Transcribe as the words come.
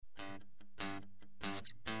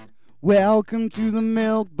Welcome to the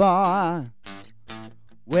milk bar.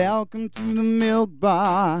 Welcome to the milk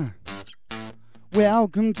bar.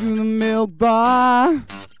 Welcome to the milk bar.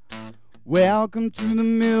 Welcome to the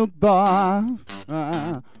milk bar.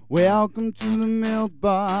 Welcome to the milk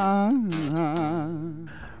bar.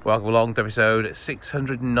 Welcome along to episode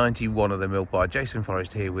 691 of the Milk Bar. Jason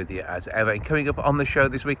Forrest here with you as ever. And coming up on the show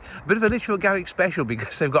this week, a bit of a Lichfield Garrick Special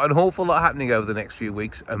because they've got an awful lot happening over the next few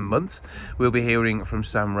weeks and months. We'll be hearing from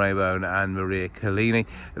Rabone and Maria Conneely.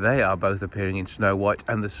 They are both appearing in Snow White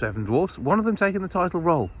and the Seven Dwarfs, one of them taking the title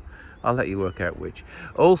role. I'll let you work out which.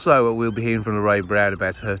 Also, we'll be hearing from Lorraine Brown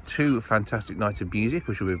about her two fantastic nights of music,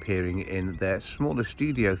 which will be appearing in their smaller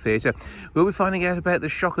studio theatre. We'll be finding out about the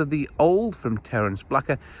shock of the old from Terence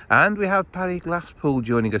Blacker. And we have Parry Glasspool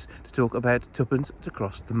joining us to talk about Tuppence to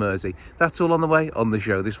cross the Mersey. That's all on the way on the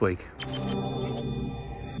show this week.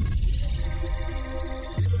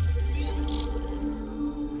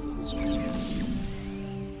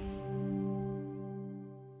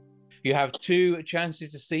 You have two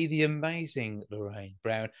chances to see the amazing Lorraine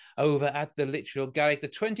Brown over at the Lichfield Garrick, the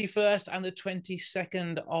 21st and the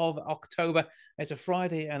 22nd of October. It's a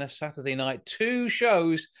Friday and a Saturday night, two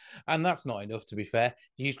shows, and that's not enough, to be fair.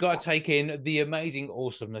 You've got to take in the amazing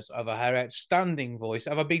awesomeness of her outstanding voice.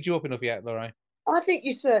 Have I bigged you up enough yet, Lorraine? I think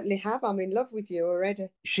you certainly have. I'm in love with you already.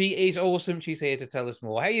 She is awesome. She's here to tell us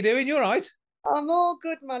more. How you doing? You all right? I'm all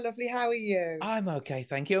good, my lovely. How are you? I'm okay,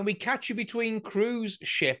 thank you. And we catch you between cruise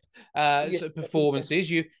ship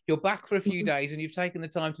performances. You're back for a few days, and you've taken the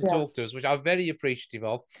time to talk to us, which I'm very appreciative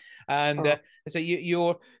of. And so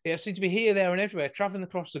you seem to be here, there, and everywhere, traveling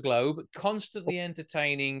across the globe, constantly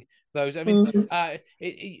entertaining those. I mean,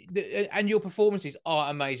 and your performances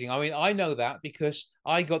are amazing. I mean, I know that because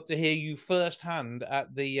I got to hear you firsthand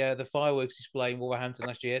at the fireworks display in Wolverhampton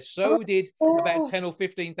last year. So did about 10 or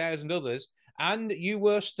 15,000 others. And you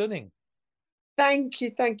were stunning. Thank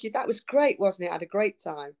you. That was great, wasn't it? I had a great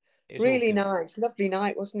time. Really nice. Lovely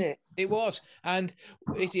night, wasn't it? It was. And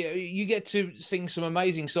you get to sing some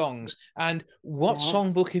amazing songs. And what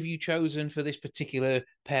songbook have you chosen for this particular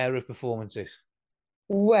pair of performances?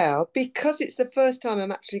 Well, because it's the first time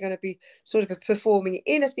I'm actually going to be sort of performing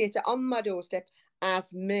in a theatre on my doorstep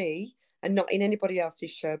as me and not in anybody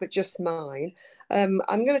else's show, but just mine. I'm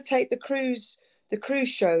going to take the cruise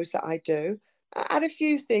shows that I do. I add a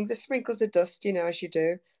few things, a sprinkles of dust, as you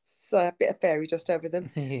do. So a bit of fairy dust over them.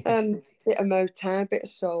 Bit of Motown, bit of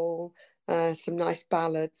soul, some nice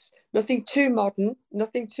ballads. Nothing too modern.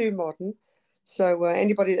 So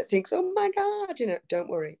anybody that thinks, oh my God, don't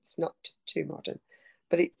worry, it's not too modern.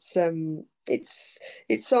 But it's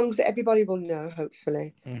songs that everybody will know,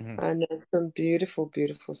 hopefully. And some beautiful,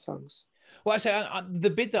 beautiful songs. Well, I say the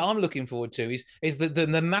bit that I'm looking forward to is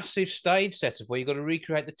the massive stage setup where you've got to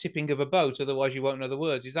recreate the tipping of a boat, otherwise you won't know the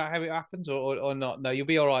words. Is that how it happens, or not? No, you'll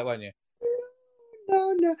be all right, won't you?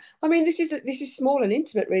 No. I mean, this is small and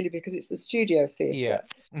intimate, really, because it's the studio theatre.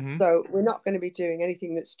 Yeah. So we're not going to be doing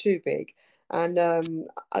anything that's too big. And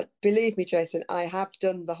believe me, Jason, I have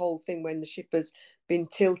done the whole thing when the ship has been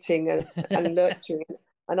tilting and lurching,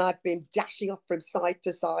 and I've been dashing off from side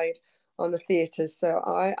to side on the theatre. So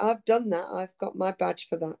I've done that. I've got my badge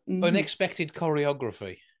for that. Unexpected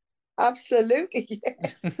choreography. Absolutely,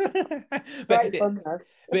 yes. But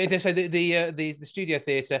they say the studio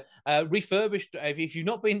theatre refurbished. If you've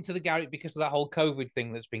not been to the Garrick because of that whole COVID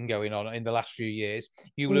thing that's been going on in the last few years,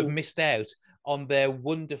 you will have missed out on their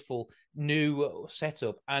wonderful new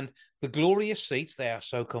setup and the glorious seats. They are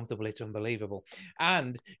so comfortable, it's unbelievable.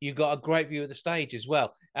 And you've got a great view of the stage as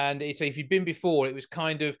well. And if you'd been before, it was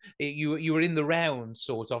kind of you were in the round,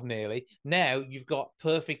 sort of, nearly. Now you've got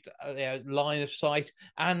perfect line of sight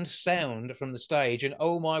and sound from the stage, and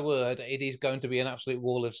oh my word, it is going to be an absolute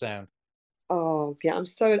wall of sound. Oh yeah, I'm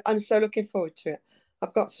so looking forward to it.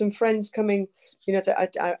 I've got some friends coming,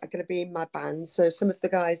 that are going to be in my band. So some of the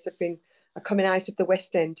guys are coming out of the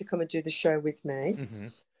West End to come and do the show with me.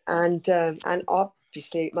 And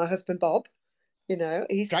obviously my husband Bob,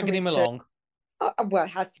 he's dragging him along. Well, it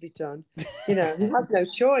has to be done. He has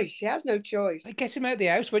no choice. Get him out of the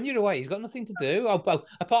house when you're away. He's got nothing to do.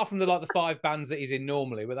 Apart from the 5 bands that he's in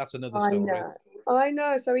normally, but that's another story. I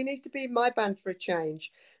know. So he needs to be in my band for a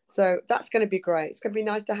change. So that's going to be great. It's going to be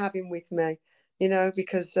nice to have him with me,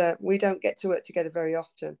 because we don't get to work together very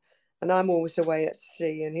often. And I'm always away at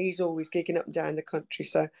sea, and he's always gigging up and down the country.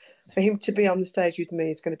 So for him to be on the stage with me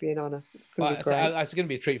is going to be an honour. It's going to be great. It's going to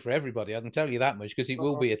be a treat for everybody, I can tell you that much, because it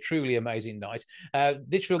will be a truly amazing night.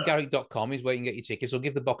 LichfieldGarrick.com is where you can get your tickets, or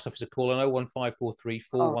give the box office a call on 01543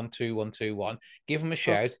 412 121. Give them a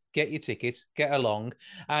shout, get your tickets, get along.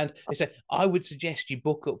 And I would suggest you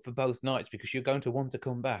book up for both nights because you're going to want to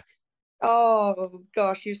come back. Oh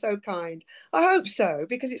gosh, you're so kind. I hope so,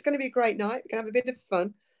 because it's going to be a great night. We can have a bit of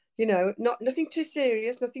fun, nothing too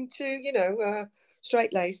serious, nothing too,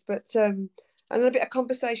 straight laced, but and a little bit of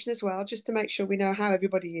conversation as well, just to make sure we know how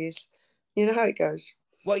everybody is. You know how it goes.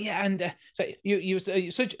 Well, yeah, and so you're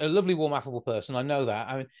such a lovely, warm, affable person. I know that.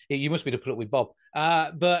 I mean, you must be to put up with Bob,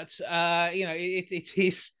 but it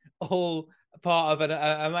is all part of an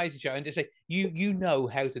amazing show. And to say you know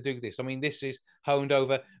how to do this. I mean, this is honed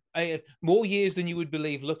over more years than you would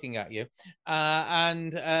believe looking at you,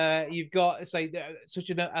 and you've got such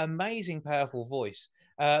an amazing, powerful voice,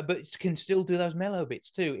 but can still do those mellow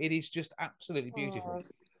bits too. It is just absolutely beautiful.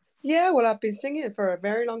 Yeah, well, I've been singing for a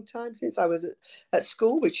very long time, since I was at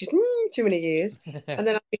school, which is too many years. And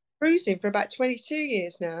then I've been cruising for about 22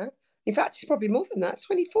 years now. In fact, it's probably more than that,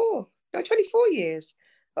 24. No, 24 years,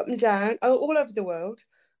 up and down, all over the world.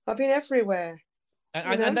 I've been everywhere.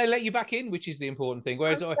 And they let you back in, which is the important thing.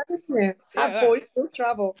 Whereas boys still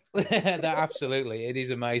travel. That absolutely, it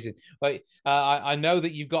is amazing. But I know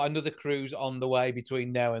that you've got another cruise on the way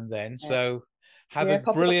between now and then, so have a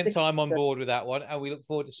brilliant time on board with that one, and we look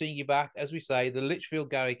forward to seeing you back. As we say, the Lichfield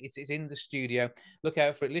Garrick, it's in the studio. Look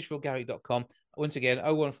out for it, lichfieldgarrick.com. Once again,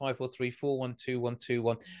 01543 412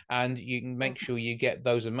 121, and you can make sure you get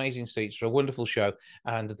those amazing seats for a wonderful show.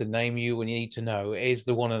 And the name you need to know is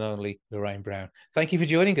the one and only Lorraine Brown. Thank you for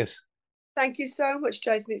joining us. Thank you so much,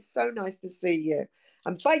 Jason. It's so nice to see you.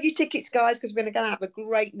 And buy your tickets, guys, because we're going to have a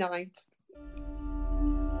great night.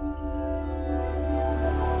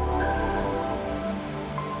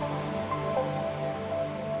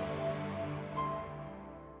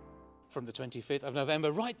 From the 25th of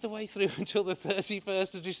November right the way through until the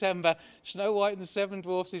 31st of December, Snow White and the Seven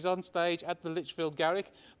Dwarfs is on stage at the Lichfield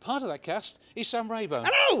Garrick. Part of that cast is Sam Raybone.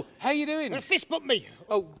 Hello! How you doing? Fist bump me.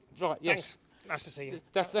 Oh, right, yes. Thanks. Nice to see you.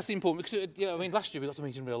 That's important, because I mean, last year we got to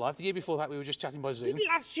meet in real life. The year before that we were just chatting by Zoom.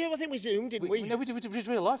 Last year I think we Zoomed, didn't we? No, we did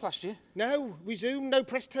real life last year. No, we Zoomed. No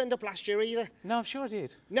press turned up last year either. No, I'm sure I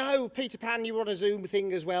did. No, Peter Pan, you were on a Zoom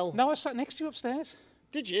thing as well. No, I sat next to you upstairs.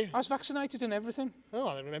 Did you? I was vaccinated and everything. Oh,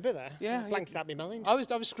 I don't remember that. Yeah. Blanked out my mind. I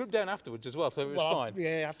was scribbed down afterwards as well, so it was fine.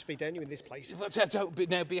 Yeah, you have to be, don't you, in this place? Don't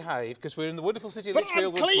now behave, because we're in the wonderful city of But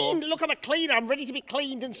Lichfield. I'm clean. Look, I'm a cleaner. I'm ready to be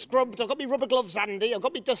cleaned and scrubbed. I've got my rubber gloves handy. I've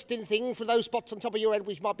got my dusting thing for those spots on top of your head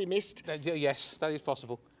which might be missed. Yes, that is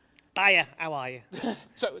possible. Hiya, how are you?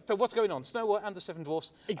 So what's going on? Snow White and the Seven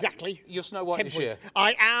Dwarfs. Exactly. You're Snow White this year.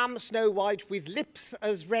 I am Snow White with lips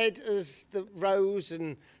as red as the rose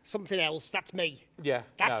and something else. That's me. Yeah.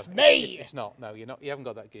 That's me. It's not. No, you're not. You haven't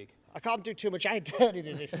got that gig. I can't do too much head turning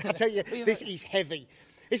in this. I tell you, this is heavy.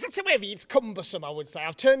 It's not so heavy, it's cumbersome, I would say.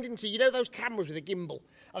 I've turned into, those cameras with a gimbal.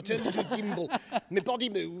 I've turned into a gimbal. My body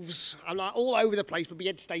moves. I'm like all over the place, but my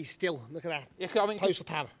head stays still. Look at that. Yeah, I mean, Postal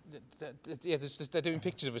power. Yeah, they're doing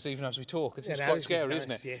pictures of us even as we talk. It's quite scary,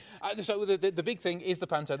 isn't it? Yes. So the big thing is the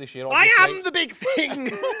panto this year, obviously. I am the big thing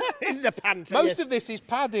in the panto. Most of this is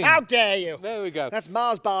padding. How dare you? There we go. That's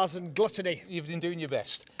Mars bars and gluttony. You've been doing your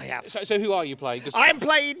best. I have. So who are you playing? I'm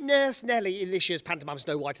playing Nurse Nellie in this year's pantomime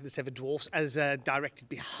Snow White and the Seven Dwarfs, as directed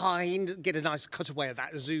behind. Get a nice cutaway of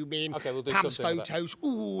that, zoom in. Okay, we'll do Pam's photos.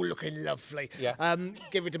 Ooh, looking lovely. Yeah.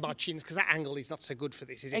 Get rid of my chins, because that angle is not so good for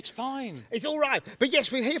this, is it? It's fine. It's all right. But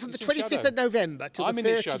yes, we're here from the 25th of November till the 30th. I'm in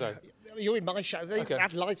his shadow. You're in my shadow. Okay.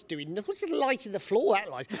 That light's doing nothing. What's the light in the floor, that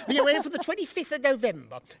light? But yeah, we're here from the 25th of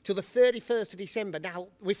November till the 31st of December. Now,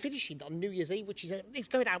 we're finishing on New Year's Eve, which is it's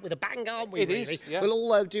going out with a bang, aren't we, It really? is, yeah. We'll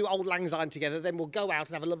all do Old Lang Syne together, then we'll go out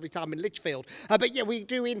and have a lovely time in Lichfield. But yeah, we're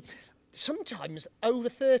doing sometimes over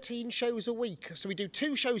 13 shows a week. So we do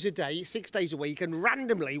 2 shows a day, 6 days a week, and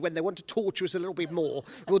randomly, when they want to torture us a little bit more,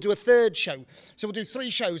 we'll do a 3rd show. So we'll do 3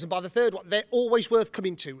 shows, and by the 3rd one, they're always worth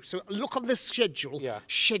coming to. So look on the schedule. Yeah.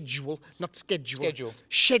 Schedule, not schedule. Schedule.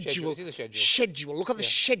 Schedule. It is a schedule. Schedule. Look on the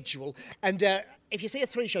schedule. And if you see a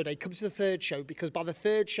 3-show day, come to the 3rd show, because by the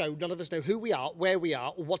 3rd show, none of us know who we are, where we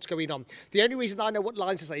are, or what's going on. The only reason I know what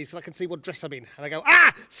lines to say is because I can see what dress I'm in. And I go,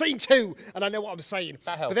 scene 2, and I know what I'm saying.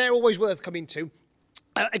 That helps. But they're always worth coming to.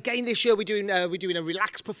 Again, this year we're doing a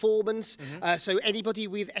relaxed performance. Mm-hmm. So anybody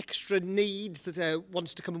with extra needs that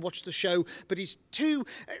wants to come and watch the show, but is too,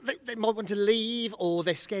 they might want to leave, or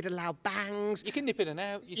they're scared of loud bangs. You can nip in and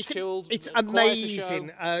out. It's chilled. It's quieter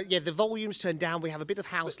amazing. show. The volume's turned down. We have a bit of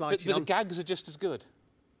house lighting but on. the gags are just as good.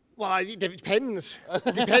 Well, it depends.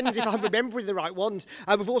 It depends if I'm remembering the right ones.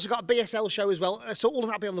 We've also got a BSL show as well, so all of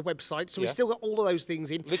that will be on the website. So we've still got all of those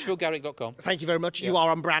things in. LichfieldGarrick.com. Thank you very much. You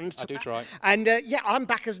are on brand. I do try. And I'm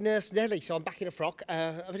back as Nurse Nelly, so I'm back in a frock.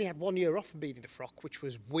 I've only had 1 year off from being in a frock, which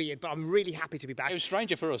was weird, but I'm really happy to be back. It was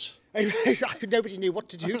stranger for us. Nobody knew what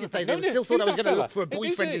to do, did they? They still thought I was going to look for a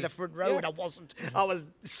boyfriend in the front row, and I wasn't. I was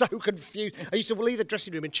so confused. I used to leave the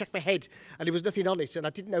dressing room and check my head, and there was nothing on it, and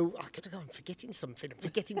I didn't know. I'm forgetting something.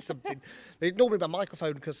 They ignore me my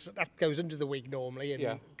microphone because that goes under the wig normally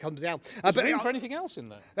and comes down. But room for anything else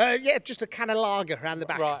in there? Just a can of lager around the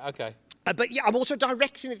back. Right, okay. But I'm also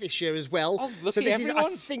directing it this year as well. Oh, lucky so everyone.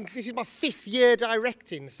 I think this is my 5th year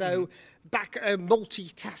directing. So back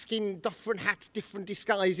multitasking, different hats, different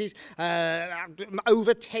disguises,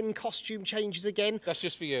 over 10 costume changes again. That's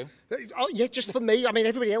just for you? Just for me. I mean,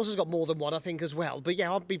 everybody else has got more than one, I think, as well. But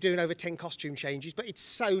I'll be doing over 10 costume changes. But it's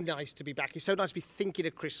so nice to be back. It's so nice to be thinking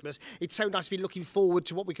of Christmas. It's so nice to be looking forward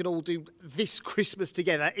to what we can all do this Christmas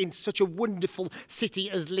together in such a wonderful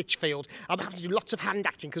city as Lichfield. I'm having to do lots of hand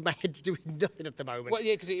acting because my head's doing nothing at the moment. Well,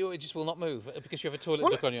 yeah, because it just will not move because you have a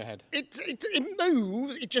toilet duck on your head. It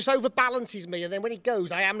moves. It just overbalances me, and then when it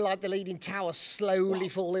goes, I am like the Leaning Tower, slowly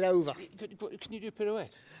falling over. Can you do a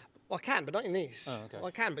pirouette? Well, I can, but not in this. Oh, okay. Well,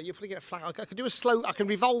 I can, but you're putting it flat. I could do a slow. I can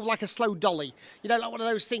revolve like a slow dolly. You know, like one of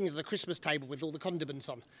those things on the Christmas table with all the condiments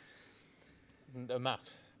on. A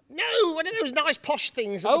mat. No, one of those nice posh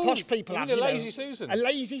things that the posh people have. A lazy Susan. A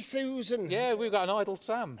lazy Susan. Yeah, we've got an idle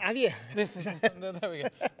Sam. Have you? There we go.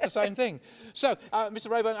 It's the same thing. So, Mr.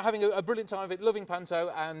 Rabone, having a brilliant time of it, loving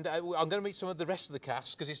panto, and I'm going to meet some of the rest of the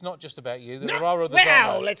cast because it's not just about you. There are others.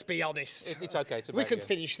 Well, let's be honest. It's okay. It's about we can you.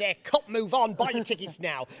 finish there. Cop, move on. Buy your tickets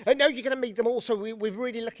now. No, you're going to meet them also. We're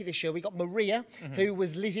really lucky this year. We got Maria, who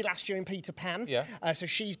was Lizzie last year in Peter Pan. Yeah. So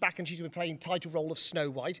she's back and she's going to be playing title role of Snow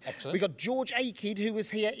White. Excellent. We got George Akid, who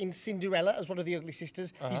was here in Cinderella as one of the Ugly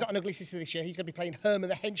Sisters. He's not an Ugly Sister this year. He's going to be playing Herman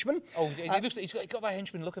the Henchman. Oh, he's got that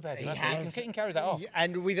henchman look about him. He can carry that off.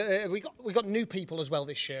 And we got new people as well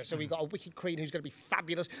this year. So we got a Wicked Queen who's going to be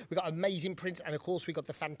fabulous. We got Amazing Prince, and of course we got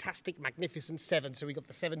the fantastic, magnificent Seven. So we got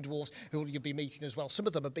the Seven Dwarfs who you'll be meeting as well. Some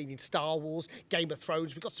of them have been in Star Wars, Game of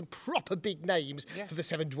Thrones. We've got some proper big names for the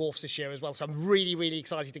Seven Dwarfs this year as well. So I'm really, really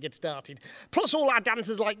excited to get started. Plus all our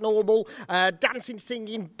dancers like normal, dancing,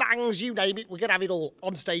 singing, bangs, you name it. We're going to have it all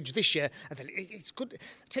on stage this year. And then it's good. I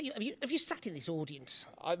tell you, have you sat in this audience?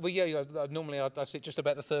 Normally I sit just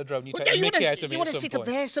about the third row and you Well, take no, a mickey out of me you want at to some sit point.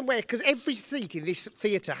 up there somewhere because every seat in this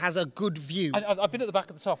theatre has a good view. I've been at the back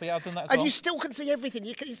at the top. Yeah, I've done that as well. And you still can see everything.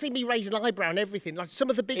 You can see me raise an eyebrow and everything. Like some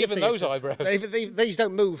of the bigger Even theatres. those eyebrows. These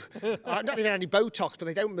don't move. Not even any Botox, but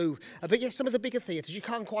they don't move. But yes, some of the bigger theatres, you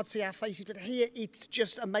can't quite see our faces. But here, it's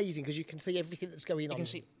just amazing because you can see everything that's going on. You can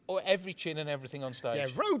see every chin and everything on stage. Yeah,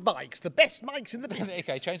 road mics, the best mics in the business.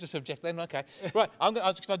 Okay, change the subject then. Okay. Right, I'll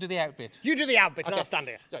do the out bit. You do the out bit and I'll stand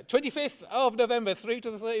here. 25th of November through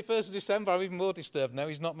to the 31st of December. I'm even more disturbed now.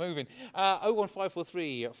 He's not moving.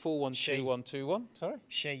 01543 412121. Sorry?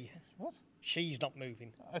 She. What? She's not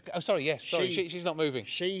moving. Okay. Oh, sorry, yes. Sorry, she's not moving.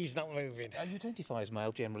 She's not moving. You identify as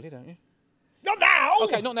male generally, don't you? Not now!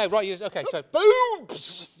 Okay, not now. Right, okay, so...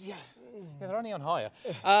 Boobs! Yeah. Yeah, they're only on higher.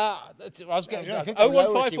 I was getting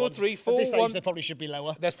 01543 At this age, they probably should be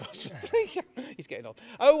lower. That's possibly. He's getting on.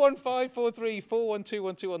 01543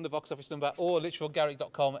 412121 on the box office number or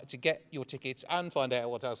lichfieldgarrick.com to get your tickets and find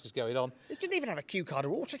out what else is going on. It didn't even have a cue card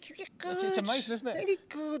or auto cue. You're good. It's amazing, isn't it? Very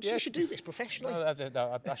good. Yes. You should do this professionally.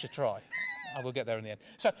 No, I should try. I will get there in the end.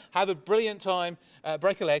 So have a brilliant time.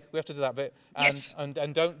 Break a leg. We have to do that bit. And, yes. And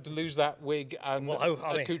don't lose that wig and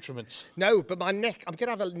accoutrements. No, but my neck. I'm going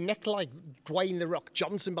to have a neck like Dwayne The Rock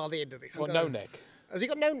Johnson by the end of it. No neck? Has he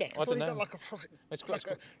got no neck? I thought he got like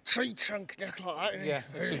a tree trunk neck like that. Yeah,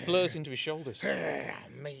 it blurs into his shoulders.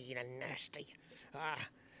 Mean and nasty.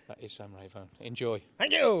 That is Sam Rayphone. Enjoy.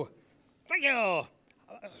 Thank you. Thank you.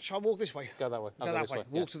 Shall I walk this way? Go that way. Go that way. Walk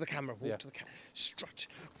Yeah. to the camera. Walk to the camera. Strut,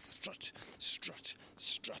 strut, strut,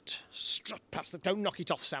 strut, strut past the... Don't knock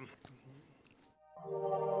it off, Sam.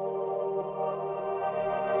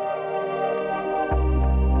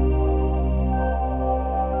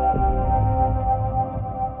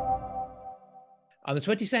 On the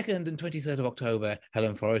 22nd and 23rd of October,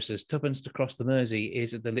 Helen Forrest's Tuppence to Cross the Mersey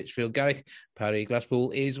is at the Lichfield Garrick. Parry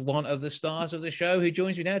Glasspool is one of the stars of the show who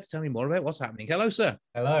joins me now to tell me more about what's happening. Hello, sir.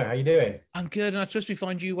 Hello, how you doing? I'm good, and I trust we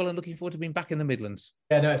find you well and looking forward to being back in the Midlands.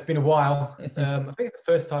 Yeah, no, it's been a while. I think it's the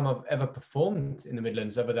first time I've ever performed in the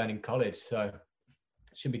Midlands other than in college, so it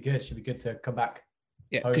should be good. Should be good to come back.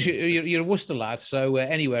 Yeah, because you're a Worcester lad, so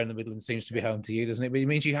anywhere in the Midlands seems to be home to you, doesn't it? But it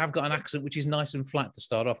means you have got an accent which is nice and flat to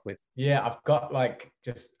start off with. Yeah, I've got like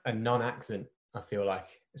just a non-accent, I feel like.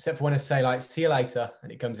 except for when I say like "see you later"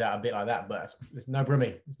 and it comes out a bit like that. But there's no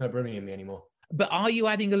Brummie. There's no Brummie in me anymore. But are you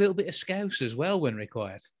adding a little bit of Scouse as well when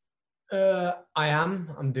required? I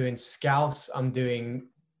am. I'm doing Scouse. I'm doing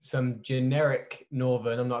some generic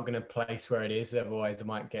Northern. I'm not going to place where it is, otherwise I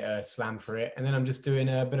might get a slam for it. And then I'm just doing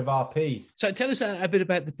a bit of RP. So tell us a bit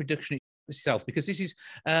about the production itself, because this is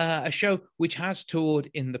a show which has toured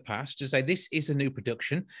in the past. To say this is a new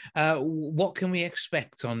production, what can we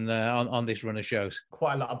expect on this run of shows?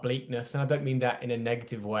 Quite a lot of bleakness, and I don't mean that in a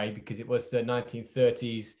negative way, because it was the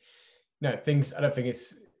 1930s. No, things. I don't think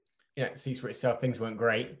it's, it speaks for itself. Things weren't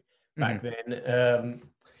great back then.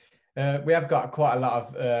 We have got quite a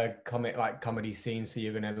lot of comedy scenes, so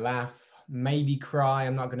you're going to laugh, maybe cry.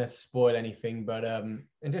 I'm not going to spoil anything, but and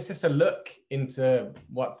just a look into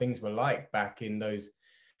what things were like back in those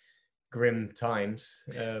grim times.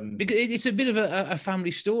 Because it's a bit of a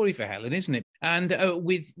family story for Helen, isn't it? And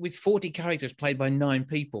with 40 characters played by 9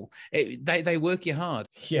 people, they work you hard.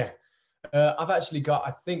 Yeah, I've actually got,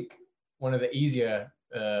 I think, one of the easier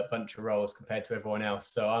bunch of roles compared to everyone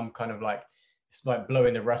else. So I'm kind of like, it's like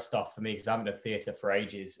blowing the rust off for me, because I haven't done theatre for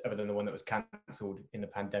ages, other than the one that was cancelled in the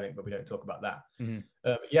pandemic, but we don't talk about that.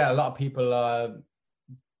 Yeah, a lot of people are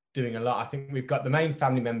doing a lot. I think we've got the main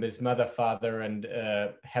family members, mother, father, and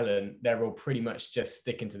Helen. They're all pretty much just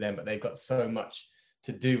sticking to them, but they've got so much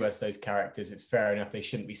to do as those characters. It's fair enough. They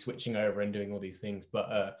shouldn't be switching over and doing all these things.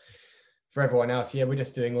 But for everyone else, yeah, we're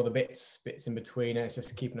just doing all the bits in between, and it's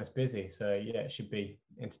just keeping us busy. So yeah, it should be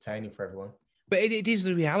entertaining for everyone. But it is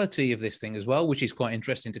the reality of this thing as well, which is quite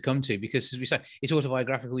interesting to come to, because as we say, it's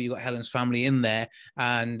autobiographical. You've got Helen's family in there,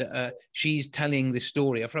 and she's telling this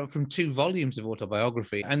story from 2 volumes of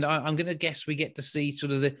autobiography. And I'm going to guess we get to see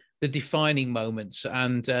sort of the defining moments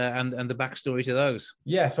and the backstory to those.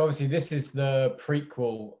 Yeah, so obviously this is the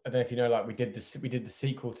prequel. I don't know if you know, like we did the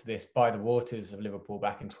sequel to this, By the Waters of Liverpool,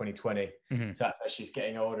 back in 2020. So that's as she's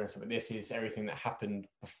getting older and stuff. But this is everything that happened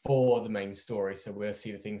before the main story. So we'll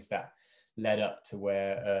see the things that led up to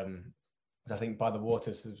where I think By the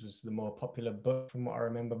Waters was the more popular book from what I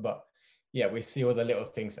remember. But yeah, we see all the little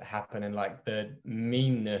things that happen, and like the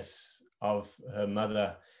meanness of her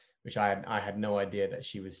mother, which I had no idea that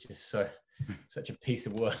she was just such a piece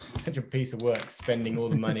of work, spending all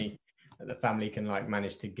the money that the family can like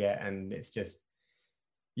manage to get. And it's just,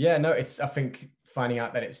 yeah, no, I think finding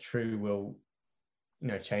out that it's true will,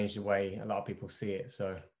 change the way a lot of people see it.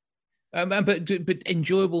 So but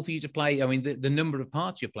enjoyable for you to play. I mean, the number of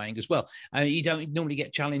parts you're playing as well. You don't normally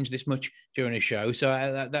get challenged this much during a show, so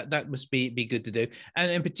that must be good to do.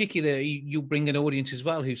 And in particular, you bring an audience as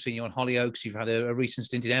well who've seen you on Hollyoaks. You've had a recent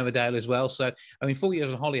stint in Emmerdale as well. So, I mean, 4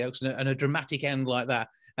 years on Hollyoaks and a dramatic end like that,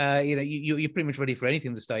 you're pretty much ready for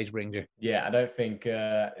anything the stage brings you. Yeah, I don't think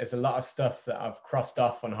there's a lot of stuff that I've crossed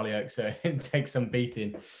off on Hollyoaks, so it takes some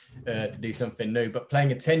beating to do something new. But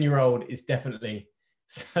playing a 10-year-old is definitely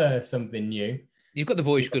something new. You've got the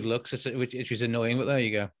boyish good looks, which is annoying, but there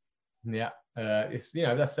you go. Yeah, it's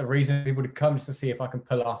that's the reason people would come, just to see if I can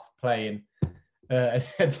pull off playing a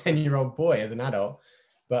 10-year-old boy as an adult.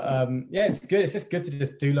 But yeah, it's good. It's just good to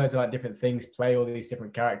just do loads of like different things, play all these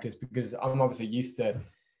different characters, because I'm obviously used to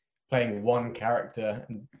playing one character,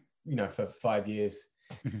 and for 5 years.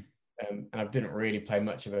 And I didn't really play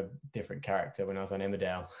much of a different character when I was on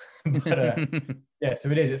Emmerdale. But yeah, so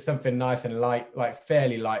it's something nice and light, like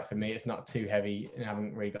fairly light for me. It's not too heavy, and I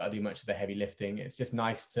haven't really got to do much of the heavy lifting. It's just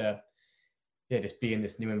nice to, just be in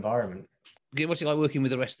this new environment. What's it like working with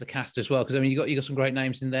the rest of the cast as well? Because I mean, you got some great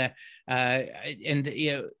names in there, and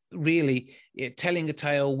really telling a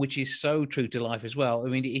tale which is so true to life as well. I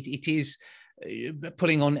mean, it is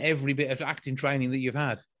pulling on every bit of acting training that you've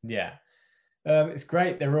had. Yeah. It's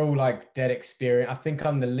great. They're all like dead experienced. I think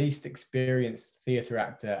I'm the least experienced theatre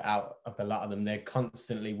actor out of the lot of them. They're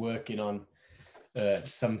constantly working on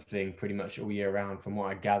something pretty much all year round, from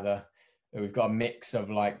what I gather. We've got a mix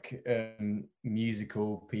of like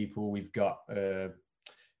musical people. We've got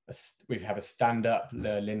we have a stand-up,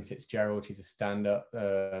 Lynn Fitzgerald. She's a stand-up.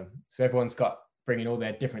 So everyone's got bringing all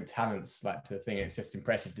their different talents like to the thing. It's just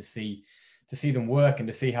impressive to see them work, and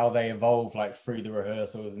to see how they evolve like through the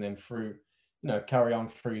rehearsals, and then through carry on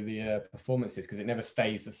through the performances, because it never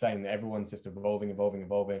stays the same. Everyone's just evolving,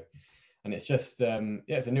 and it's just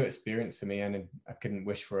it's a new experience for me, and I couldn't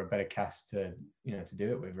wish for a better cast to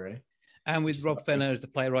do it with, really. And with Rob Fenner as the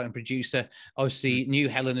playwright and producer, obviously knew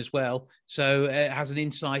Helen as well, so it has an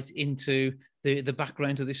insight into the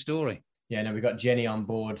background of this story. Yeah, no, we got Jenny on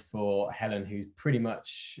board for Helen, who's pretty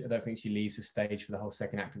much, I don't think she leaves the stage for the whole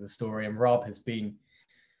second act of the story. And Rob has been,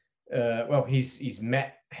 he's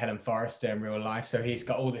met Helen Forrest in real life, so he's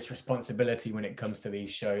got all this responsibility when it comes to these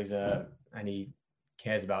shows, and he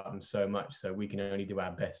cares about them so much. So we can only do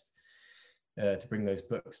our best to bring those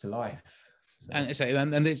books to life. So.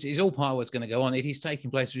 And this is all part of what's going to go on. It is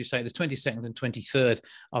taking place, as you say, the 22nd and 23rd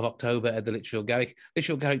of October at the Lichfield Garrick.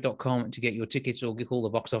 LichfieldGarrick.com to get your tickets, or call the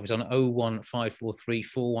box office on 01543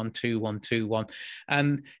 412 121.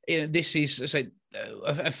 And this is, say,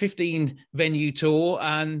 a 15-venue tour,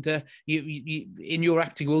 and you in your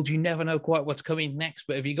acting world, you never know quite what's coming next.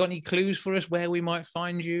 But have you got any clues for us where we might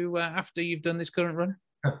find you after you've done this current run?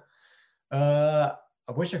 I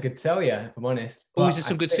wish I could tell you, if I'm honest. Or is there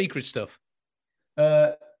some good secret stuff?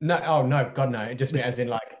 No, oh no, God no. It just means as in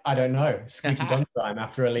like, I don't know, squeaky bum time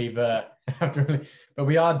after I leave. But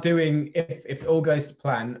we are doing, if it all goes to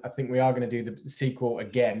plan, I think we are going to do the sequel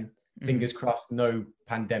again. Fingers crossed, no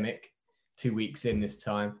pandemic. 2 weeks in this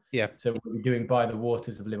time. Yeah. So we'll be doing By the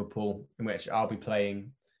Waters of Liverpool, in which I'll be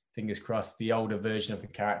playing, fingers crossed, the older version of the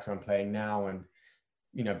character I'm playing now, and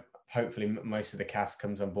hopefully most of the cast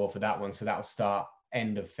comes on board for that one. So that'll start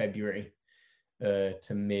end of February to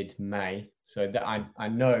mid-May. So that I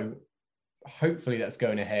know, hopefully that's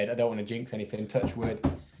going ahead. I don't want to jinx anything, touch wood.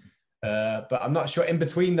 But I'm not sure. In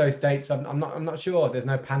between those dates, I'm not sure. There's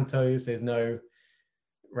no pantos. There's no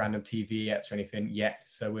random TV apps or anything yet.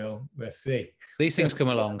 So we'll see. These things come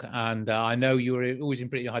along, and I know you're always in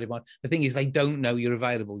pretty high demand. The thing is, they don't know you're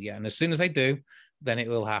available yet, and as soon as they do, then it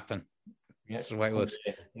will happen. Yeah, that's the way it works.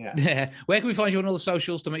 Yeah. Where can we find you on all the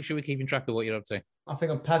socials to make sure we're keeping track of what you're up to? I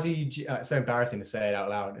think on Pazzy G, it's so embarrassing to say it out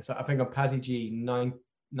loud. I think on Pazzy G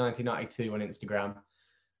 1992 on Instagram.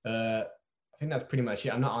 I think that's pretty much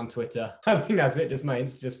it. I'm not on Twitter. I think that's it.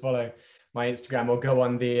 Just follow my Instagram, or go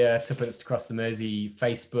on the Tuppence to Cross the Mersey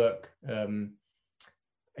Facebook. I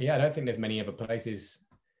don't think there's many other places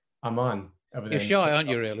I'm on. You're shy, aren't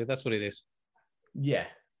you? Really, that's what it is. Yeah.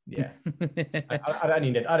 I don't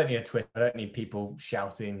need a Twitter. I don't need people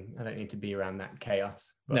shouting. I don't need to be around that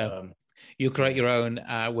chaos. But, no, you'll create your own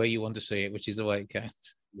where you want to see it, which is the way it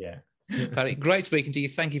counts. Yeah. Parry, great speaking to you.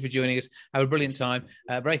 Thank you for joining us. Have a brilliant time.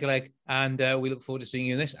 Break a leg, and we look forward to seeing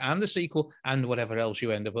you in this and the sequel and whatever else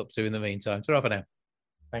you end up to in the meantime. Ta-ra for now.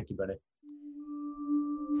 Thank you, buddy.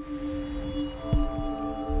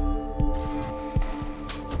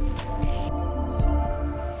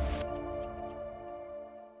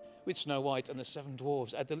 With Snow White and the Seven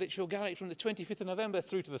Dwarfs at the Lichfield Garrick from the 25th of November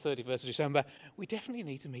through to the 31st of December. We definitely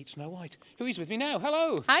need to meet Snow White, who is with me now.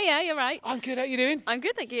 Hello. Hiya, you're right. I'm good. How you doing? I'm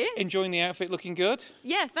good, thank you. Enjoying the outfit, looking good?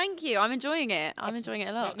 Yeah, thank you. I'm enjoying it. I'm enjoying it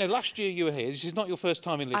a lot. Now, last year you were here. This is not your first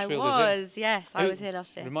time in Lichfield, is it? Yes. I was here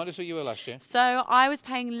last year. Remind us who you were last year. So I was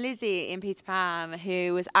playing Lizzie in Peter Pan,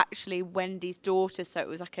 who was actually Wendy's daughter, so it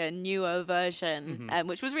was like a newer version,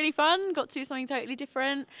 which was really fun. Got to do something totally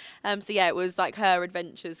different. So yeah, it was like her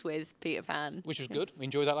adventures with Peter Pan. Which was good. We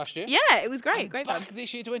enjoyed that last year. Yeah, it was great. Great back fun.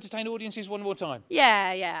 This year to entertain audiences one more time.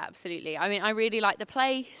 Yeah, absolutely. I mean, I really liked the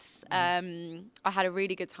place. I had a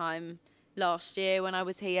really good time last year when I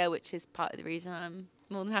was here, which is part of the reason I'm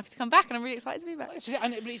more than happy to come back, and I'm really excited to be back.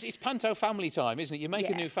 And it's Panto family time, isn't it? You make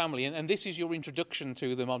a new family, and this is your introduction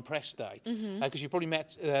to them on press day, because you probably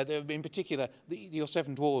met, in particular, your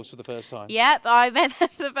Seven Dwarfs for the first time. Yep, I met them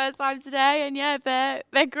for the first time today, and yeah,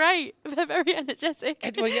 they're great. They're very energetic.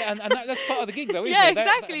 Well, yeah, and that's part of the gig, though, isn't it? Yeah,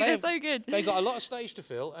 exactly. They're so good. They've got a lot of stage to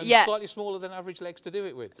fill, and slightly smaller than average legs to do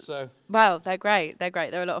it with. So. Well, they're great. They're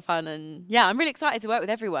a lot of fun, and yeah, I'm really excited to work with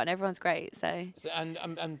everyone. Everyone's great. So.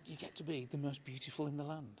 And you get to be the most beautiful in the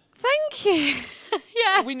land. Thank you.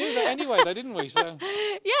 Yeah. Well, we knew that anyway, though, didn't we? So.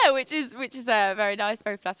 Yeah, which is very nice,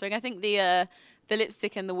 very flattering. I think the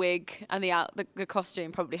lipstick and the wig and the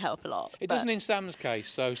costume probably help a lot. It doesn't in Sam's case,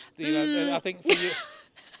 so I think for you.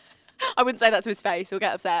 I wouldn't say that to his face. He'll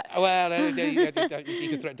get upset. Well, you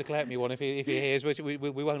can threaten to collect me one if he hears, which we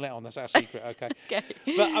won't let on. That's our secret, okay? Okay.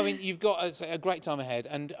 But, I mean, you've got a great time ahead.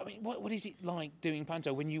 And, I mean, what is it like doing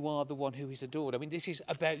Panto when you are the one who is adored? I mean, this is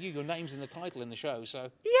about you. Your name's in the title in the show, so...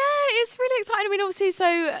 Yeah, it's really exciting. I mean, obviously,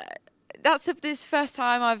 so... That's this first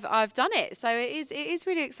time I've done it, so it is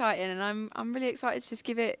really exciting, and I'm really excited to just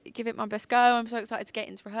give it my best go. I'm so excited to get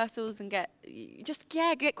into rehearsals and get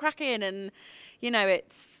cracking, and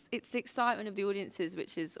it's the excitement of the audiences,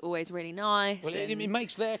 which is always really nice. Well, it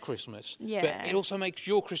makes their Christmas, yeah, but it also makes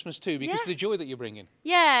your Christmas too, because of the joy that you're bringing.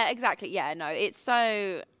 Yeah, exactly. Yeah, no, it's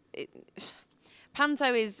so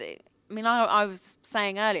Panto is. I mean, I was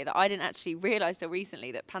saying earlier that I didn't actually realise till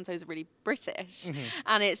recently that Panto's really British.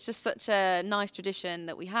 And it's just such a nice tradition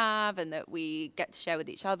that we have and that we get to share with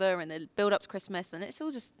each other, and the build-up to Christmas, and it's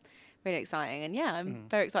all just really exciting. And yeah, I'm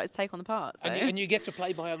very excited to take on the part. So. And you get to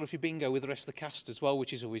play biography bingo with the rest of the cast as well,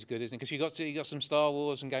 which is always good, isn't it? Because you got some Star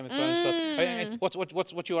Wars and Game of Thrones stuff. I mean,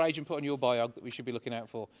 what's your agent put on your biog that we should be looking out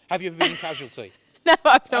for? Have you ever been in Casualty? No,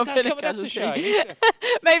 I've not been a That's a casualty. shame.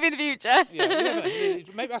 Maybe in the future. Yeah, you never know.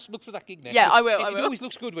 Maybe I'll look for that gig next. Yeah, I will. It always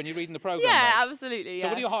looks good when you're reading the programme. Yeah, notes. absolutely. So Yeah.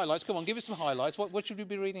 what are your highlights? Come on, give us some highlights. What should we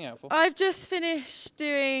be reading out for? I've just finished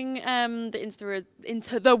doing the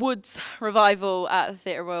Into the Woods revival at the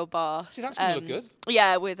Theatre Royal Bar. See, that's going to look good.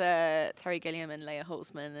 Yeah, with Terry Gilliam and Leah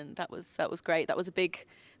Holtzman, and that was great. That was a big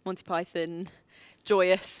Monty Python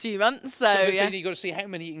joyous few months. So yeah. You've got to see how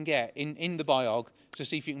many you can get in the biog to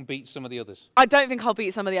see if you can beat some of the others. I don't think I'll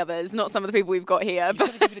beat some of the others, not some of the people we've got here.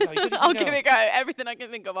 But I'll give it a go. Everything I can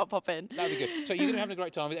think of, I'll pop in. That'd be good. So you're going to be having a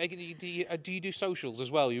great time. Do you do socials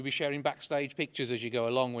as well? You'll be sharing backstage pictures as you go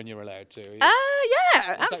along when you're allowed to.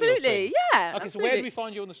 Yeah, absolutely. Yeah. Okay, absolutely. so where do we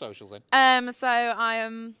find you on the socials then? So I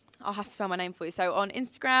am. I'll have to spell my name for you. So on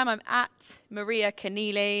Instagram, I'm at Maria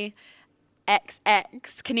Conneely.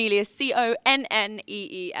 XX Conneely is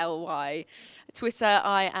CONNEELY. Twitter,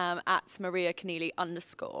 I am at Maria Conneely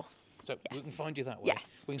 _. So we can find you that way. Yes.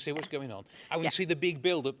 We can see what's going on. And we can see the big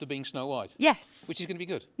build-up to being Snow White. Yes. Which is going to be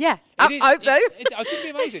good. Yeah. I hope so. It's going to be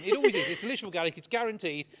amazing. It always is. It's Lichfield Garrick. It's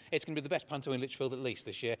guaranteed. It's going to be the best panto in Lichfield at least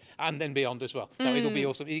this year, and then beyond as well. No, it'll be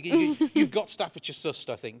awesome. You've got Staffordshire sussed,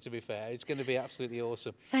 I think, to be fair. It's going to be absolutely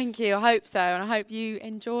awesome. Thank you. I hope so, and I hope you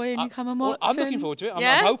enjoy and you come and watch. Well, I'm looking forward to it.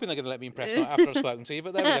 I'm hoping they're going to let me impress after I've spoken to you,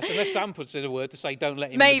 but there we go. So unless Sam puts in a word to say don't let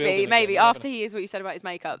him in the building Maybe. again, After he hears what you said about his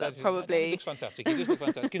makeup, that's probably... He looks fantastic. He does look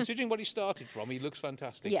fantastic. Considering what he started from, he looks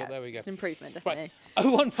fantastic. Yeah, but there we go. it's an improvement, definitely. Right.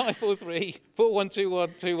 01543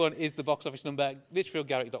 412121 is the box office number.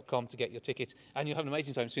 Lichfieldgarrick.com to get your ticket. And you'll have an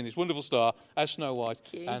amazing time seeing this wonderful star as Snow White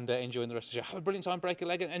and enjoying the rest of the show. Have a brilliant time, break a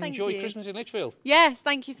leg, and enjoy Christmas in Lichfield. Yes,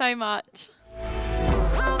 thank you so much.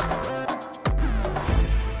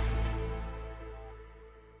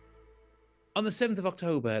 On the 7th of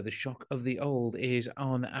October, The Shock of the Old is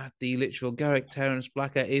on at the Lichfield Garrick. Terence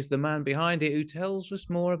Blacker is the man behind it who tells us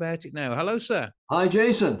more about it now. Hello, sir. Hi,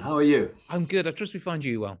 Jason. How are you? I'm good. I trust we find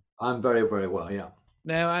you well. I'm very, very well, yeah.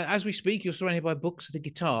 Now, as we speak, you're surrounded by books and a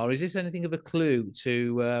guitar. Is this anything of a clue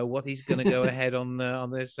to what is going to go ahead on the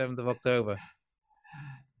 7th of October?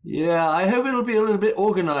 Yeah, I hope it'll be a little bit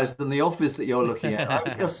organised than the office that you're looking at.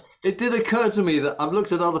 Because it did occur to me that I've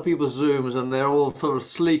looked at other people's Zooms and they're all sort of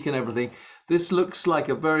sleek and everything. This looks like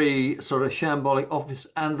a very sort of shambolic office,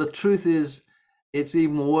 and the truth is, it's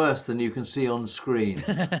even worse than you can see on screen.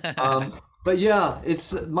 But yeah,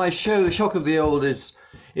 it's my show. The Shock of the Old is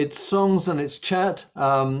it's songs and it's chat,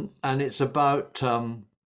 and it's about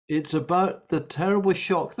the terrible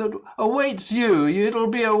shock that awaits you. It'll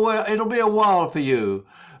be a while for you,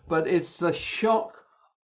 but it's the shock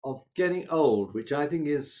of getting old, which I think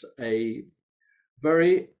is a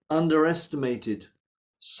very underestimated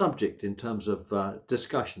subject in terms of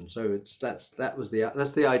discussion. So that's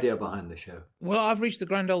the idea behind the show. Well, I've reached the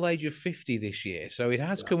grand old age of 50 this year, so it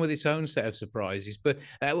has come with its own set of surprises. But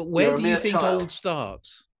where do you think old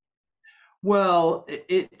starts? Well,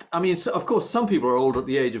 I mean, of course, some people are old at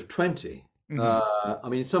the age of 20. I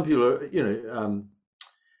mean, some people are,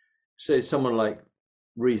 say someone like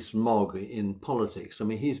Rees Mogg in politics. I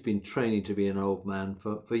mean, he's been training to be an old man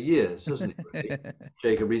for years, hasn't he? Really?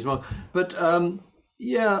 Jacob Rees Mogg. But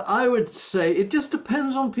yeah, I would say it just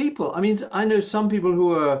depends on people. I mean, I know some people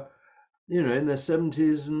who are, in their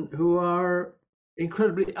 70s and who are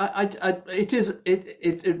incredibly.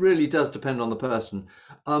 It really does depend on the person.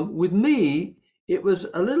 With me, it was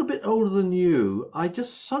a little bit older than you. I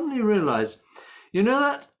just suddenly realized, when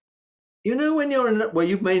you're in, well,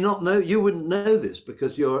 you may not know, you wouldn't know this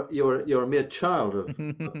because you're a mere child of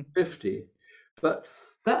 50, but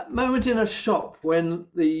that moment in a shop when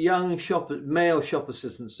the young male shop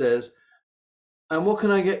assistant says, "And what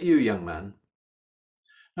can I get you, young man?"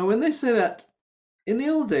 Now, when they say that, in the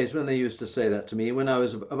old days when they used to say that to me, when I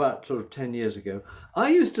was about sort of 10 years ago, I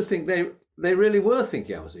used to think they really were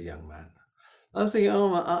thinking I was a young man. I was thinking,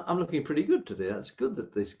 I'm looking pretty good today. That's good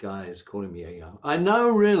that this guy is calling me a young. I now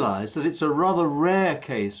realize that it's a rather rare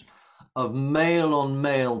case of male on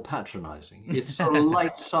male patronizing. It's sort of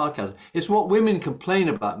light sarcasm. It's what women complain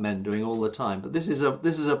about men doing all the time, but this is an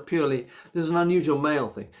unusual male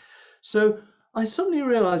thing. So I suddenly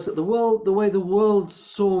realized that the way the world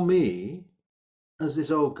saw me as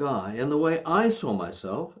this old guy, and the way I saw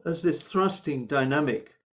myself as this thrusting,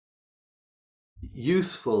 dynamic,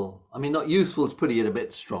 youthful. I mean, not youthful is putting it a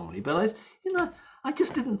bit strongly, but I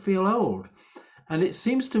just didn't feel old. And it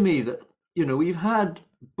seems to me that, we've had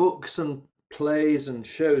books and plays and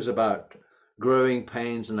shows about growing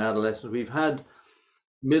pains and adolescence. We've had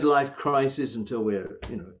midlife crisis until we're,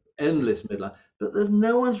 endless midlife, but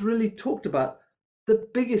no one's really talked about the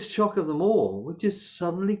biggest shock of them all, which is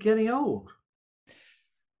suddenly getting old.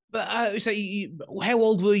 But so, how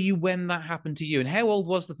old were you when that happened to you, and how old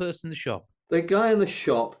was the person in the shop? The guy in the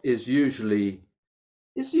shop is usually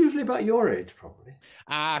about your age, probably.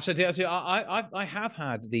 I have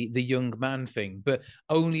had the young man thing, but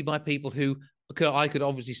only by people who I could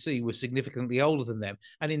obviously see were significantly older than them.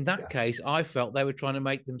 And in that case, I felt they were trying to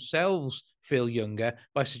make themselves feel younger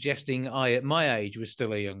by suggesting I, at my age, was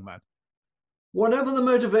still a young man. Whatever the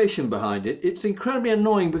motivation behind it, it's incredibly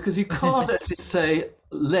annoying because you can't actually say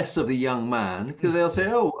less of the young man, because they'll say,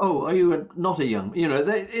 "Oh, are you not a young?" You know,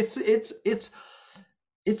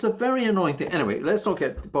 it's a very annoying thing. Anyway, let's not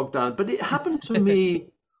get bogged down. But it happened to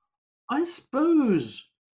me, I suppose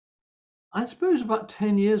about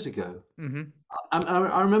 10 years ago. Mm-hmm.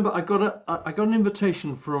 I remember I got an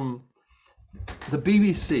invitation from the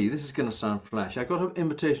BBC. This is going to sound flash. I got an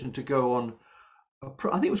invitation to go on, I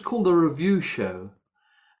think it was called the Review Show,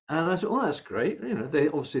 and I said, "Oh, that's great." You know, they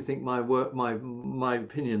obviously think my work, my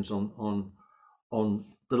opinions on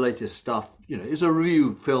the latest stuff. You know, it's a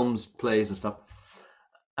review, films, plays, and stuff.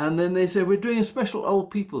 And then they said, "We're doing a special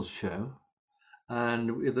old people's show,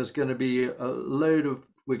 and there's going to be a load of.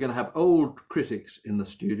 We're going to have old critics in the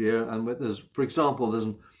studio, and there's, for example, there's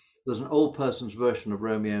an old person's version of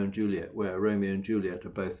Romeo and Juliet, where Romeo and Juliet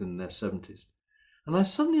are both in their 70s." And I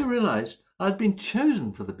suddenly realised I'd been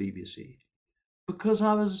chosen for the BBC because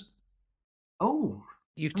I was old.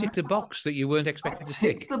 You've ticked a box that you weren't expected to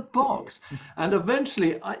tick. Tick the box, and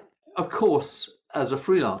eventually, of course, as a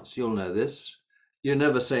freelance, you'll know this. You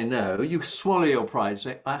never say no. You swallow your pride.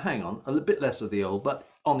 Say, "Hang on, a bit less of the old." But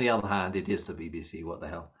on the other hand, it is the BBC. What the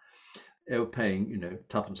hell? They were paying,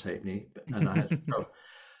 tuppence halfpenny, and I had to go.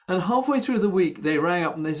 And halfway through the week, they rang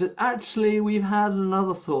up and they said, "Actually, we've had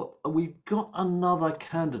another thought. We've got another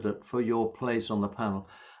candidate for your place on the panel."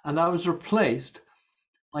 And I was replaced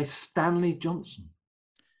by Stanley Johnson,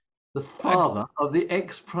 the father of the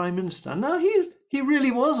ex-Prime Minister. Now, he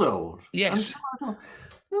really was old. Yes.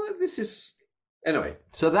 This is... Anyway,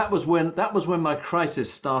 so that was when my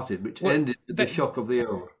crisis started, which ended with the shock of the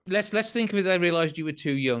old. Let's think of it. They realised you were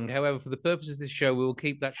too young. However, for the purposes of this show, we will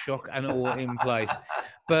keep that shock and awe in place.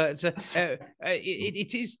 But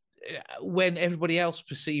it is when everybody else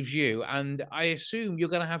perceives you, and I assume you're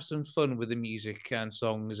going to have some fun with the music and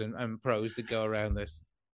songs and prose that go around this.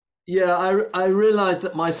 Yeah, I realised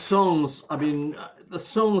that my songs, I mean, the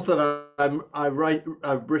songs that I've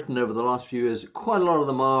written over the last few years, quite a lot of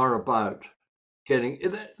them are about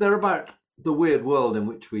they're about the weird world in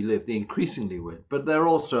which we live, the increasingly weird, but they're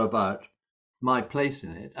also about my place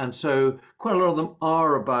in it. And so quite a lot of them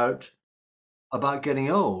are about getting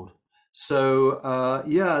old. So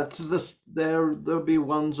there'll be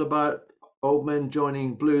ones about old men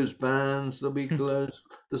joining blues bands. There'll be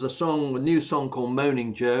there's a new song called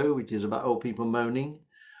Moaning Joe, which is about old people moaning.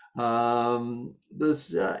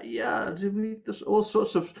 There's all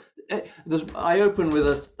sorts of I open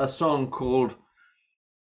with a song called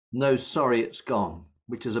 "No, Sorry, It's Gone,"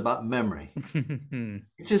 which is about memory,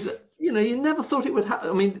 which is, you never thought it would happen.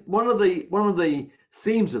 I mean, one of the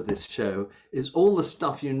themes of this show is all the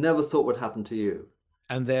stuff you never thought would happen to you,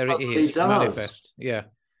 and there it is, manifest. Yeah.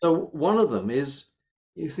 So one of them is,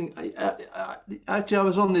 you think, actually, I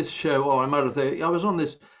was on this show, or I'm out of there. I was on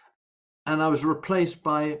this, and I was replaced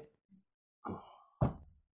by.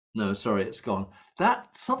 No, sorry, it's gone. That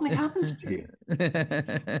something happens to you.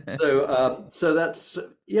 So that's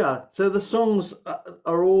So the songs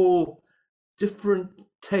are all different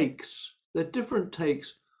takes. They're different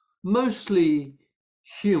takes, mostly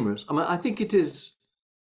humorous. I mean, I think it's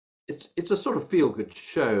a sort of feel-good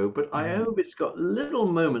show, but I hope it's got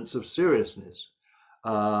little moments of seriousness,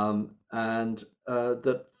 but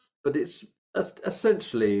it's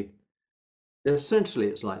essentially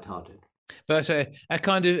it's lighthearted. But a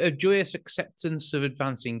kind of a joyous acceptance of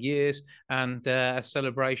advancing years and a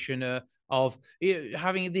celebration of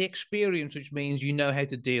having the experience, which means you know how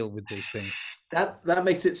to deal with these things. That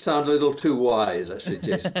makes it sound a little too wise, actually,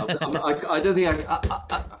 Jason. I don't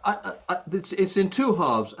think it's in two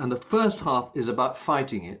halves, and the first half is about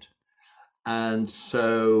fighting it. And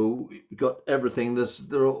so we've got everything.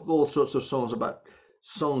 There are all sorts of songs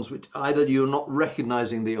which either you're not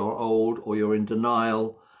recognizing that you're old, or you're in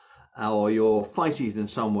denial, or you're fighting it in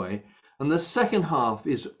some way. And the second half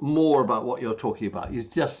is more about what you're talking about. You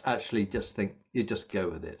just think, you just go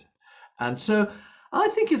with it. And so I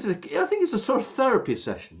think it's a sort of therapy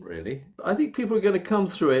session, really. I think people are going to come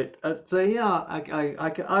through it and say, yeah,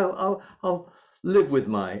 I'll live with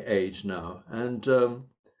my age now. And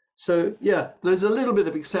so there's a little bit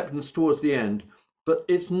of acceptance towards the end, but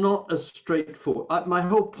it's not as straightforward. My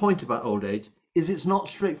whole point about old age is it's not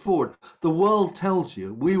straightforward. The world tells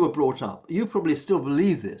you, we were brought up, you probably still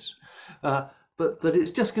believe this, but that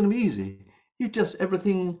it's just going to be easy. You just,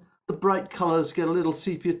 everything, the bright colors get a little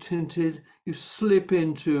sepia tinted, you slip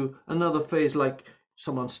into another phase like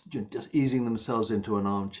someone's just easing themselves into an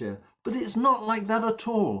armchair. But it's not like that at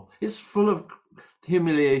all. It's full of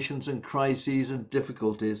humiliations and crises and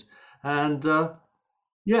difficulties. And so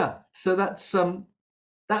that's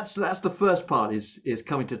the first part is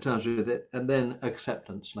coming to terms with it, and then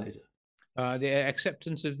acceptance later. The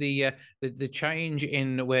acceptance of the change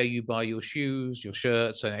in where you buy your shoes, your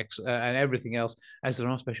shirts, and everything else, as there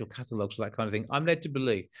are special catalogues for that kind of thing. I'm led to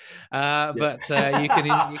believe, but you can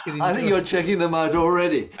enjoy. I think you're checking them out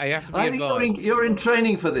already. I have to be advised. You're in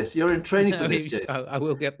training for this. You're in training for this. I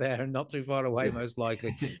will get there, and not too far away, most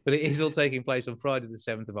likely. But it is all taking place on Friday, the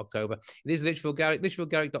 7th of October. It is Lichfield Garrick,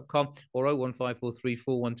 lichfieldgarrick.com or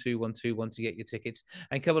 01543412121 to get your tickets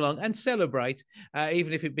and come along and celebrate,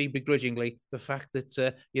 even if it be begrudgingly. The fact that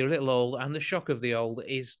you're a little old and the shock of the old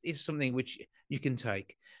is something which you can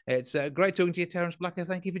take. It's great talking to you, Terence Blacker.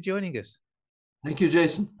 Thank you for joining us. Thank you,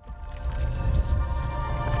 Jason.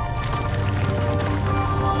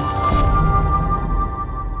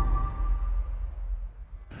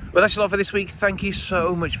 Well, that's a lot for this week. Thank you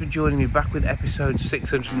so much for joining me. Back with episode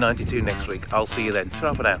 692 next week. I'll see you then.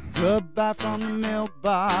 Ta-ra for now. Goodbye from the milk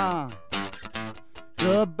bar.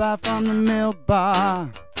 Goodbye from the milk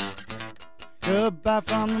bar. Goodbye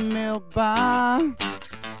from the milk bar.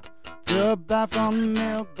 Goodbye from the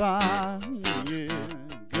milk bar. Yeah.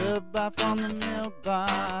 Goodbye from the milk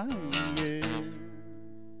bar. Yeah.